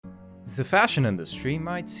The fashion industry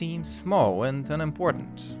might seem small and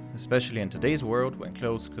unimportant, especially in today's world when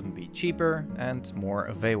clothes couldn't be cheaper and more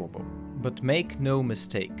available. But make no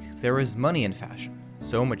mistake, there is money in fashion,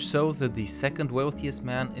 so much so that the second wealthiest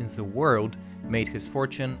man in the world made his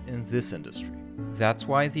fortune in this industry. That's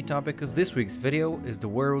why the topic of this week's video is the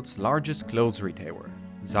world's largest clothes retailer,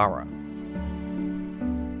 Zara.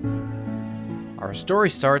 Our story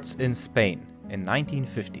starts in Spain in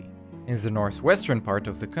 1950. In the northwestern part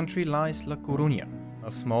of the country lies La Coruña,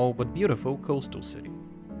 a small but beautiful coastal city.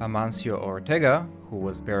 Amancio Ortega, who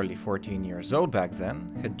was barely 14 years old back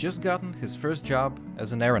then, had just gotten his first job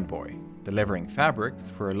as an errand boy, delivering fabrics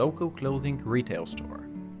for a local clothing retail store.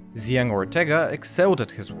 The young Ortega excelled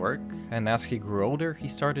at his work, and as he grew older, he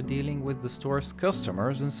started dealing with the store's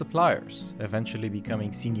customers and suppliers, eventually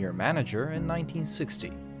becoming senior manager in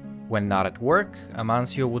 1960. When not at work,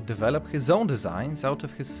 Amancio would develop his own designs out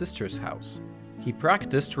of his sister's house. He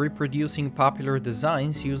practiced reproducing popular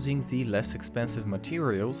designs using the less expensive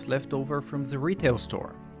materials left over from the retail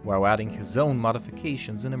store, while adding his own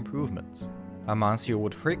modifications and improvements. Amancio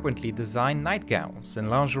would frequently design nightgowns and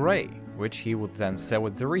lingerie, which he would then sell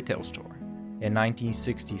at the retail store. In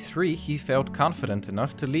 1963, he felt confident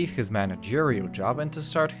enough to leave his managerial job and to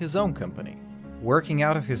start his own company. Working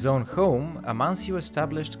out of his own home, Amancio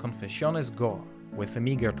established Confecciones Goa with a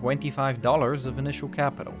meager $25 of initial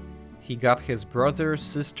capital. He got his brother,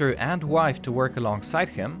 sister, and wife to work alongside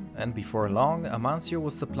him, and before long, Amancio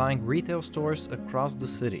was supplying retail stores across the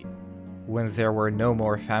city. When there were no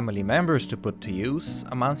more family members to put to use,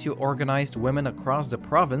 Amancio organized women across the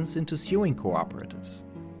province into sewing cooperatives.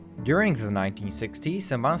 During the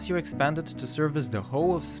 1960s, Amancio expanded to service the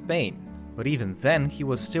whole of Spain, but even then he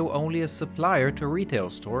was still only a supplier to retail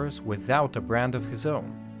stores without a brand of his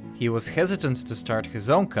own. He was hesitant to start his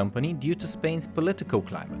own company due to Spain's political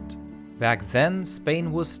climate. Back then,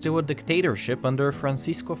 Spain was still a dictatorship under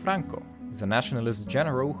Francisco Franco, the nationalist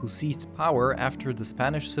general who seized power after the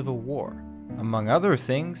Spanish Civil War. Among other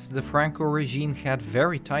things, the Franco regime had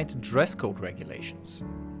very tight dress code regulations.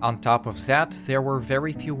 On top of that, there were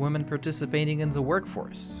very few women participating in the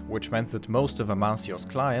workforce, which meant that most of Amancio's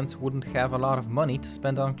clients wouldn't have a lot of money to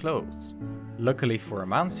spend on clothes. Luckily for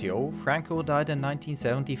Amancio, Franco died in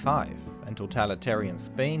 1975, and totalitarian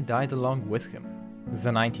Spain died along with him. The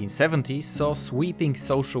 1970s saw sweeping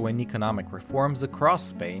social and economic reforms across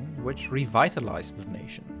Spain, which revitalized the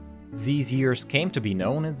nation. These years came to be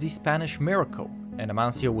known as the Spanish Miracle, and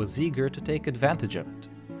Amancio was eager to take advantage of it.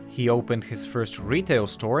 He opened his first retail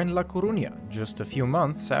store in La Coruña just a few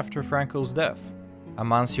months after Franco's death.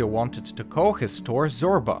 Amancio wanted to call his store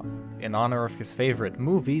Zorba, in honor of his favorite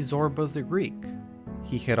movie Zorba the Greek.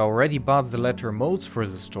 He had already bought the letter molds for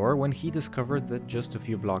the store when he discovered that just a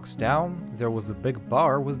few blocks down, there was a big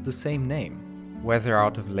bar with the same name. Whether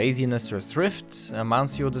out of laziness or thrift,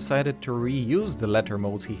 Amancio decided to reuse the letter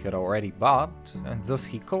molds he had already bought, and thus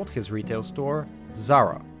he called his retail store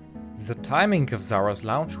Zara. The timing of Zara's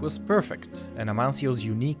launch was perfect, and Amancio's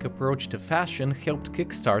unique approach to fashion helped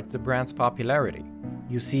kickstart the brand's popularity.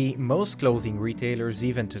 You see, most clothing retailers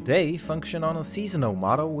even today function on a seasonal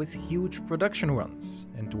model with huge production runs,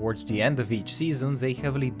 and towards the end of each season they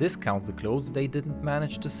heavily discount the clothes they didn't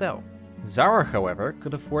manage to sell. Zara, however,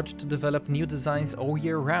 could afford to develop new designs all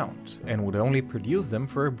year round, and would only produce them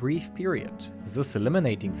for a brief period, thus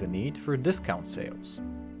eliminating the need for discount sales.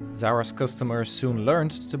 Zara's customers soon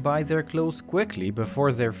learned to buy their clothes quickly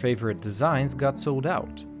before their favorite designs got sold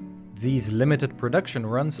out. These limited production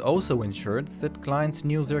runs also ensured that clients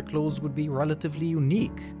knew their clothes would be relatively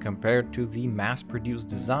unique compared to the mass-produced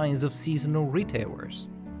designs of seasonal retailers.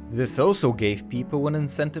 This also gave people an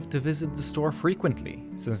incentive to visit the store frequently,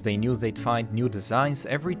 since they knew they'd find new designs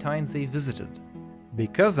every time they visited.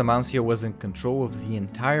 Because Amancio was in control of the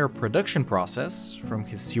entire production process, from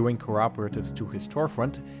his sewing cooperatives to his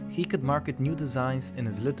storefront, he could market new designs in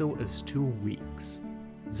as little as 2 weeks.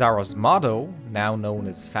 Zara's motto, now known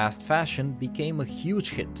as fast fashion, became a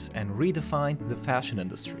huge hit and redefined the fashion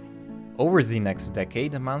industry. Over the next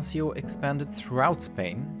decade, Amancio expanded throughout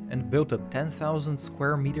Spain and built a 10,000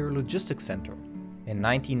 square meter logistics center. In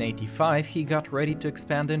 1985, he got ready to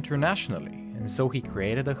expand internationally, and so he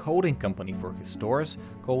created a holding company for his stores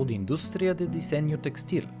called Industria de Diseño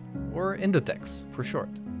Textil, or Inditex for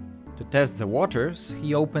short. To test the waters,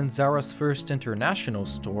 he opened Zara's first international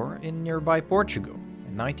store in nearby Portugal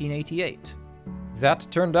in 1988. That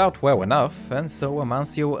turned out well enough, and so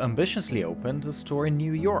Amancio ambitiously opened a store in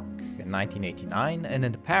New York in 1989 and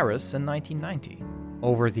in Paris in 1990.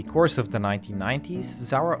 Over the course of the 1990s,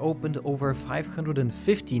 Zara opened over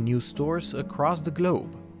 550 new stores across the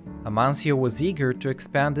globe. Amancio was eager to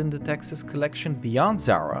expand Inditex's collection beyond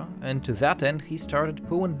Zara, and to that end he started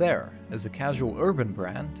Pull&Bear as a casual urban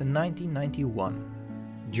brand in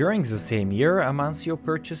 1991. During the same year, Amancio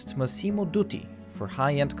purchased Massimo Dutti for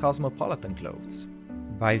high-end cosmopolitan clothes.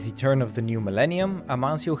 By the turn of the new millennium,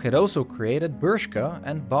 Amancio had also created Bershka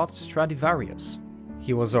and bought Stradivarius.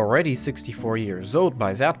 He was already 64 years old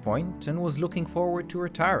by that point and was looking forward to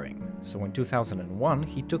retiring, so in 2001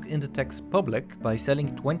 he took Inditex public by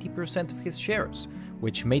selling 20% of his shares,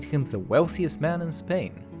 which made him the wealthiest man in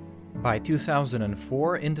Spain. By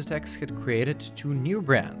 2004, Inditex had created two new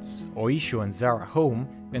brands, Oysho and Zara Home,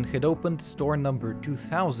 and had opened store number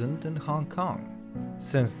 2000 in Hong Kong.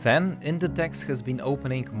 Since then, Inditex has been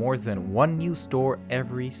opening more than one new store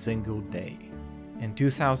every single day. In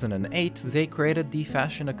 2008, they created the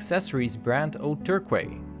fashion accessories brand Eau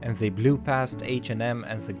Turquoise, and they blew past H&M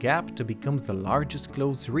and The Gap to become the largest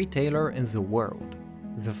clothes retailer in the world.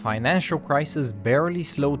 The financial crisis barely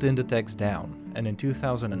slowed Inditex down, and in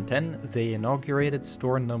 2010 they inaugurated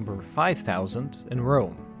store number 5000 in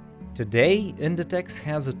Rome. Today, Inditex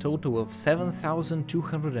has a total of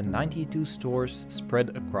 7,292 stores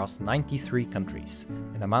spread across 93 countries,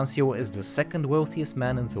 and Amancio is the second wealthiest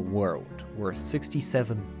man in the world, worth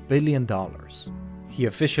 $67 billion. He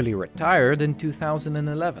officially retired in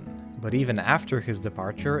 2011, but even after his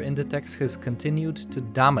departure, Inditex has continued to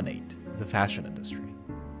dominate the fashion industry.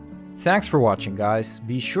 Thanks for watching, guys.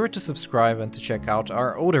 Be sure to subscribe and to check out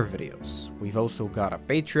our older videos. We've also got a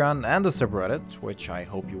Patreon and a subreddit, which I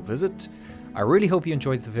hope you'll visit. I really hope you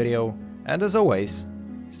enjoyed the video, and as always,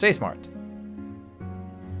 stay smart.